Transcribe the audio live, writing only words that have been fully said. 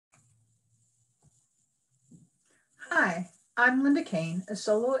Hi, I'm Lynda Kane, a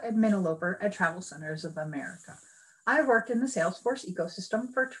solo admin developer at Travel Centers of America. I worked in the Salesforce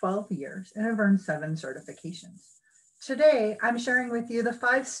ecosystem for 12 years and have earned 7 certifications. Today, I'm sharing with you the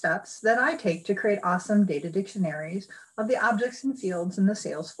 5 steps that I take to create awesome data dictionaries of the objects and fields in the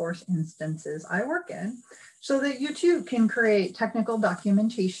Salesforce instances I work in, so that you too can create technical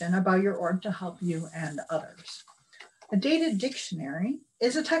documentation about your org to help you and others. A data dictionary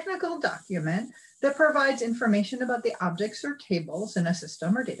is a technical document that provides information about the objects or tables in a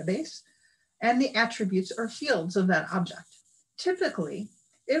system or database and the attributes or fields of that object. Typically,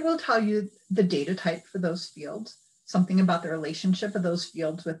 it will tell you the data type for those fields, something about the relationship of those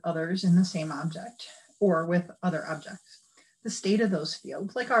fields with others in the same object or with other objects, the state of those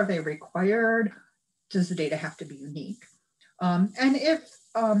fields, like are they required, does the data have to be unique, and if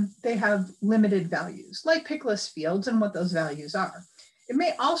they have limited values, like pick list fields and what those values are. It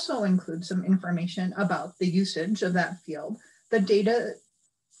may also include some information about the usage of that field, the data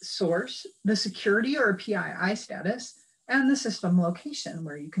source, the security or PII status, and the system location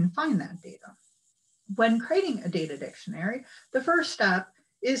where you can find that data. When creating a data dictionary, the first step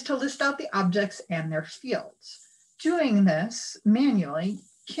is to list out the objects and their fields. Doing this manually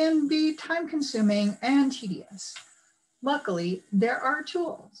can be time-consuming and tedious. Luckily, there are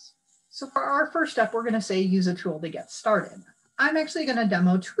tools. So for our first step, we're going to say use a tool to get started. I'm actually going to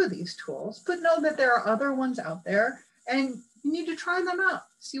demo 2 of these tools, but know that there are other ones out there and you need to try them out.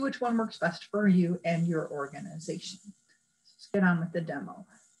 See which one works best for you and your organization. Let's get on with the demo.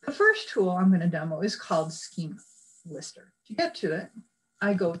 The first tool I'm going to demo is called Schema Lister. To get to it,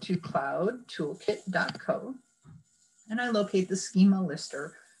 I go to cloudtoolkit.co and I locate the Schema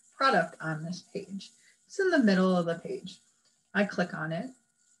Lister product on this page. It's in the middle of the page. I click on it,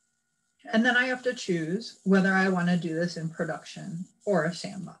 and then I have to choose whether I want to do this in production or a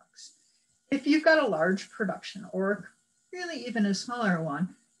sandbox. If you've got a large production or really even a smaller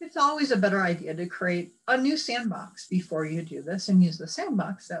one, it's always a better idea to create a new sandbox before you do this and use the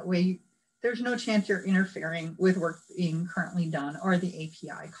sandbox. That way there's no chance you're interfering with work being currently done or the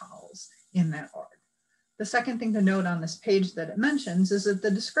API calls in that org. The second thing to note on this page that it mentions is that the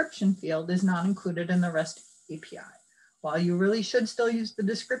description field is not included in the REST API. While you really should still use the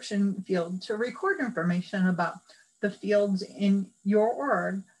description field to record information about the fields in your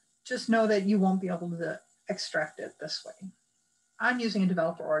org, just know that you won't be able to extract it this way. I'm using a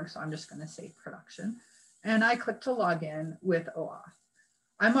developer org, so I'm just going to say production. And I click to log in with OAuth.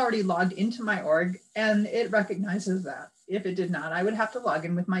 I'm already logged into my org, and it recognizes that. If it did not, I would have to log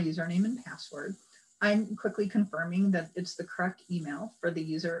in with my username and password. I'm quickly confirming that it's the correct email for the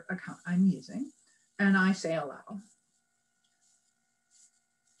user account I'm using, and I say allow.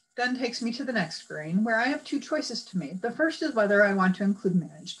 Then takes me to the next screen where I have 2 choices to make. The first is whether I want to include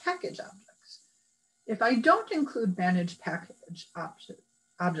managed package objects. If I don't include managed package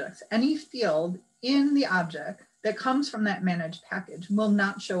objects, any field in the object that comes from that managed package will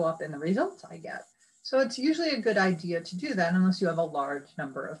not show up in the results I get. So it's usually a good idea to do that unless you have a large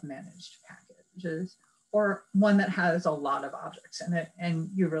number of managed packages or one that has a lot of objects in it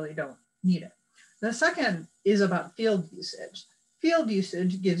and you really don't need it. The second is about field usage. Field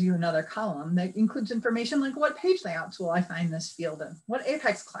usage gives you another column that includes information like what page layouts will I find this field in, what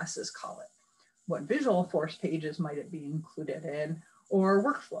Apex classes call it, what Visualforce pages might it be included in, or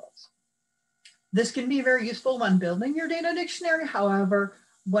workflows. This can be very useful when building your data dictionary. However,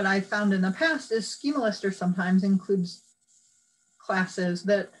 what I've found in the past is Schema Lister sometimes includes classes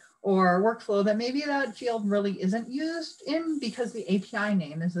that or workflow that maybe that field really isn't used in because the API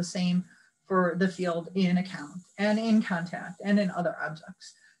name is the same for the field in account and in contact and in other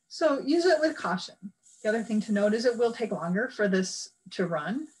objects. So use it with caution. The other thing to note is it will take longer for this to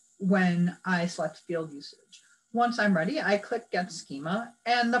run when I select field usage. Once I'm ready, I click Get Schema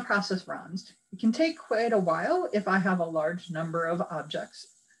and the process runs. It can take quite a while if I have a large number of objects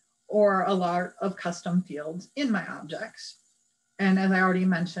or a lot of custom fields in my objects. And as I already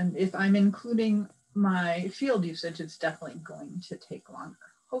mentioned, if I'm including my field usage, it's definitely going to take longer.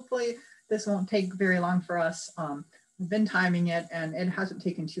 Hopefully this won't take very long for us. We've been timing it and it hasn't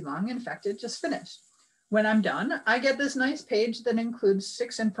taken too long. In fact, it just finished. When I'm done, I get this nice page that includes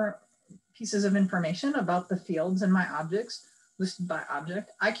 6 pieces of information about the fields in my objects listed by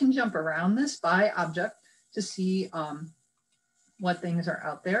object. I can jump around this by object to see what things are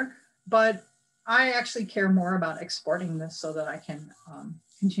out there, but I actually care more about exporting this so that I can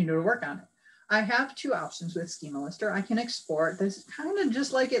continue to work on it. I have 2 options with Schema Lister. I can export this kind of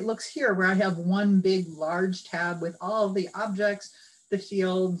just like it looks here, where I have one big large tab with all of the objects, the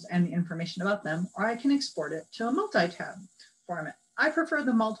fields, and the information about them, or I can export it to a multi-tab format. I prefer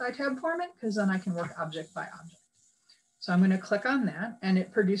the multi-tab format because then I can work object by object. So I'm going to click on that and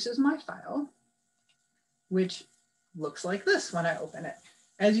it produces my file, which looks like this when I open it.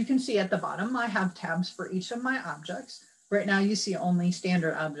 As you can see at the bottom, I have tabs for each of my objects. Right now you see only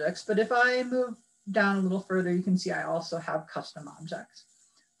standard objects, but if I move down a little further, you can see I also have custom objects.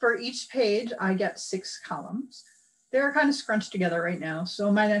 For each page, I get 6 columns. They're kind of scrunched together right now,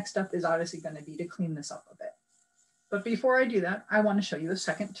 so my next step is obviously going to be to clean this up a bit. But before I do that, I want to show you a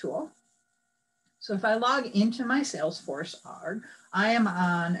second tool. So if I log into my Salesforce org, I am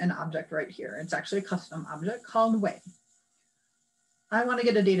on an object right here. It's actually a custom object called Way. I want to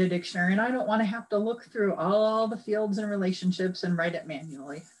get a data dictionary and I don't want to have to look through all the fields and relationships and write it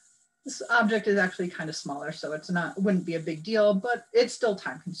manually. This object is actually kind of smaller, so wouldn't be a big deal, but it's still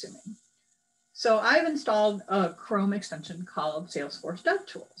time consuming. So I've installed a Chrome extension called Salesforce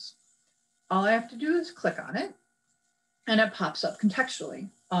DevTools. All I have to do is click on it and it pops up contextually.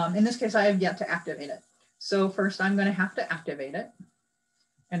 In this case, I have yet to activate it. So first I'm going to have to activate it.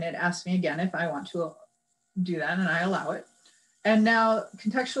 And it asks me again if I want to do that, and I allow it. And now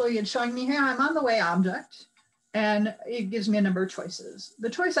contextually it's showing me, hey, I'm on the Way object, and it gives me a number of choices. The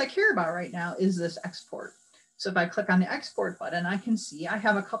choice I care about right now is this export. So if I click on the export button, I can see I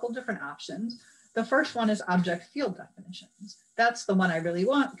have a couple different options. The first one is object field definitions. That's the one I really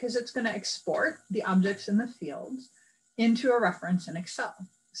want because it's going to export the objects in the fields into a reference in Excel.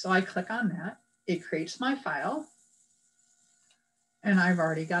 So I click on that, it creates my file, and I've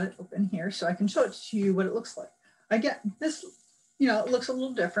already got it open here so I can show it to you what it looks like. Again, this, it looks a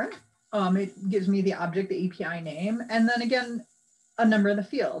little different. It gives me the object, the API name, and then again, a number of the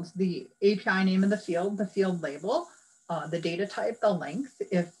fields, the API name of the field label, the data type, the length,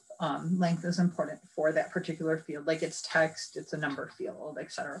 if length is important for that particular field, like it's text, it's a number field,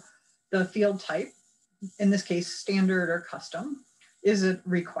 etc. The field type, in this case, standard or custom. Is it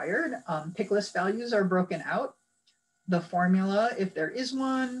required? Pick list values are broken out. The formula, if there is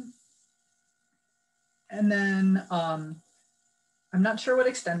one. And then I'm not sure what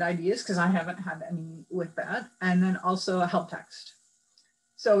extend ID is because I haven't had any with that. And then also a help text.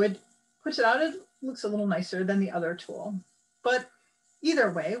 So it puts it out, it looks a little nicer than the other tool. But either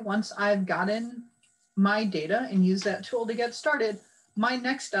way, once I've gotten my data and used that tool to get started, my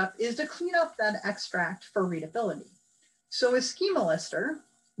next step is to clean up that extract for readability. So with Schema Lister,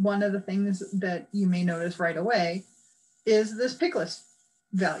 one of the things that you may notice right away is this pick list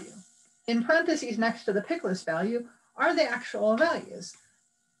value. In parentheses next to the pick list value are the actual values.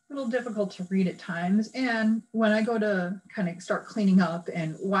 A little difficult to read at times. And when I go to kind of start cleaning up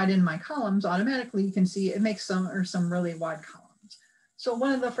and widen my columns, automatically you can see it makes some really wide columns. So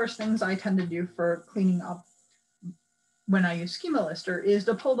one of the first things I tend to do for cleaning up when I use Schema Lister is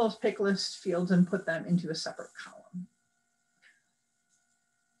to pull those pick list fields and put them into a separate column.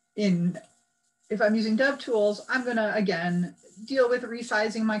 If I'm using DevTools, I'm gonna, again, deal with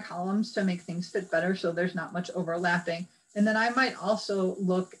resizing my columns to make things fit better so there's not much overlapping. And then I might also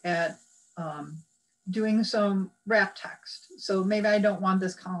look at doing some wrap text. So maybe I don't want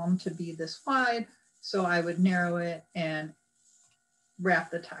this column to be this wide, so I would narrow it and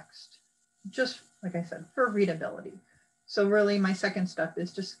wrap the text, just like I said, for readability. So really my second step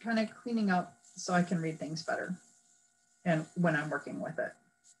is just kind of cleaning up so I can read things better and when I'm working with it.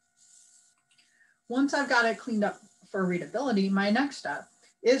 Once I've got it cleaned up for readability, my next step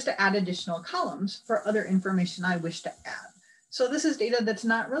is to add additional columns for other information I wish to add. So this is data that's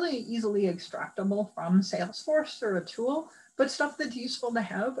not really easily extractable from Salesforce or a tool, but stuff that's useful to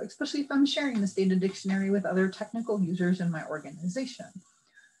have, especially if I'm sharing this data dictionary with other technical users in my organization.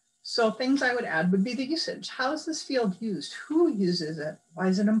 So things I would add would be the usage. How is this field used? Who uses it? Why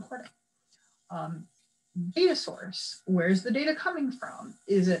is it important? Data source, where's the data coming from?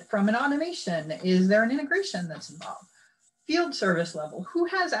 Is it from an automation? Is there an integration that's involved? Field service level, who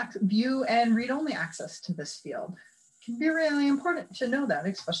has view and read-only access to this field? It can be really important to know that,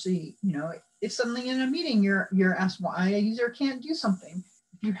 especially, if suddenly in a meeting you're asked why a user can't do something.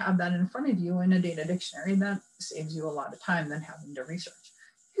 If you have that in front of you in a data dictionary, that saves you a lot of time than having to research.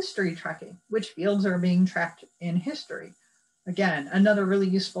 History tracking, which fields are being tracked in history? Again, another really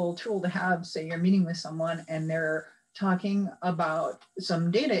useful tool to have, say you're meeting with someone and they're talking about some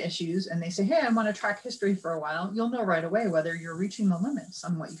data issues and they say, hey, I want to track history for a while. You'll know right away whether you're reaching the limits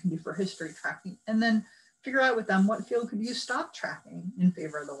on what you can do for history tracking, and then figure out with them what field could you stop tracking in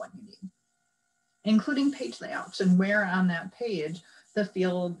favor of the one you need. Including page layouts and where on that page the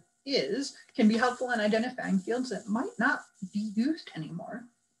field is can be helpful in identifying fields that might not be used anymore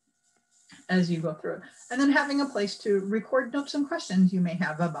as you go through it. And then having a place to record notes and questions you may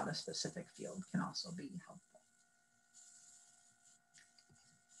have about a specific field can also be helpful.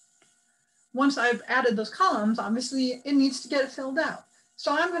 once I've added those columns, obviously it needs to get filled out.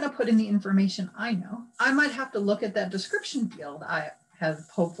 So I'm going to put in the information I know. I might have to look at that description field I have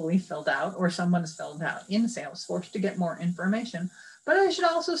hopefully filled out or someone has filled out in Salesforce to get more information. But I should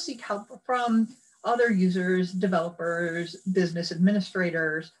also seek help from other users, developers, business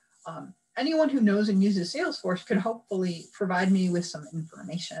administrators. Anyone who knows and uses Salesforce could hopefully provide me with some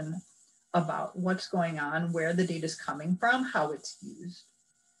information about what's going on, where the data is coming from, how it's used,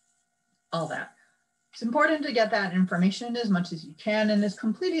 all that. It's important to get that information as much as you can and as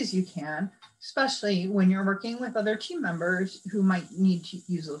complete as you can, especially when you're working with other team members who might need to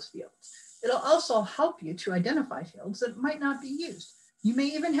use those fields. It'll also help you to identify fields that might not be used. You may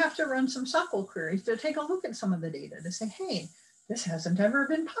even have to run some SQL queries to take a look at some of the data to say, hey, this hasn't ever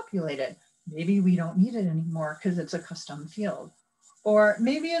been populated. Maybe we don't need it anymore because it's a custom field. Or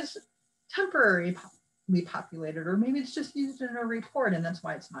maybe it's temporarily populated, or maybe it's just used in a report and that's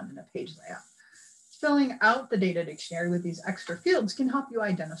why it's not in a page layout. Filling out the data dictionary with these extra fields can help you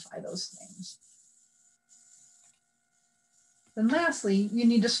identify those things. Then lastly, you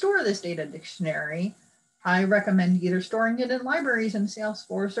need to store this data dictionary. I recommend either storing it in libraries in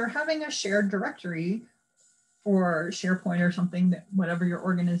Salesforce or having a shared directory or SharePoint or something, that whatever your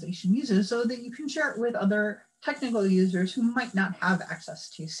organization uses, so that you can share it with other technical users who might not have access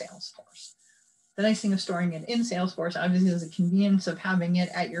to Salesforce. The nice thing of storing it in Salesforce obviously is the convenience of having it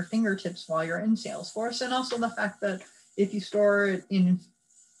at your fingertips while you're in Salesforce, and also the fact that if you store it in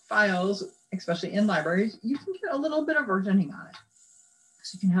files, especially in libraries, you can get a little bit of versioning on it.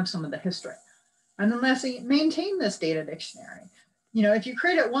 So you can have some of the history. And then lastly, maintain this data dictionary. If you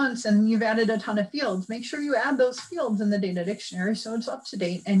create it once and you've added a ton of fields, make sure you add those fields in the data dictionary so it's up to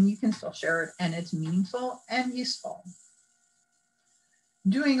date and you can still share it and it's meaningful and useful.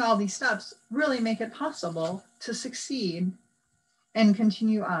 Doing all these steps really make it possible to succeed and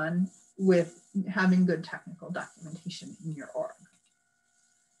continue on with having good technical documentation in your org.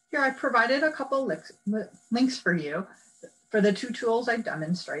 Here I provided a couple links for you for the two tools I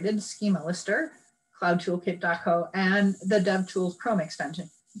demonstrated, Schema Lister, cloudtoolkit.co, and the DevTools Chrome extension.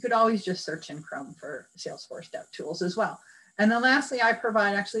 You could always just search in Chrome for Salesforce DevTools as well. And then lastly, I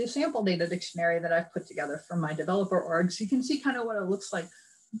provide actually a sample data dictionary that I've put together from my developer org, so you can see kind of what it looks like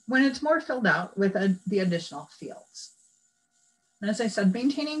when it's more filled out with the additional fields. And as I said,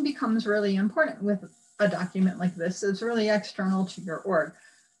 maintaining becomes really important with a document like this. It's really external to your org.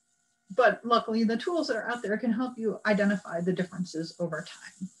 But luckily, the tools that are out there can help you identify the differences over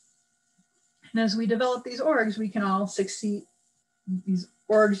time. And as we develop these orgs, we can all succeed, these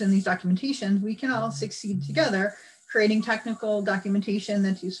orgs and these documentations, we can all succeed together, creating technical documentation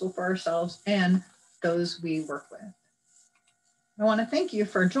that's useful for ourselves and those we work with. I want to thank you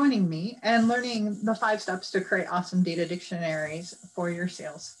for joining me and learning the 5 steps to create awesome data dictionaries for your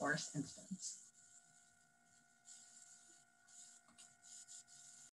Salesforce instance.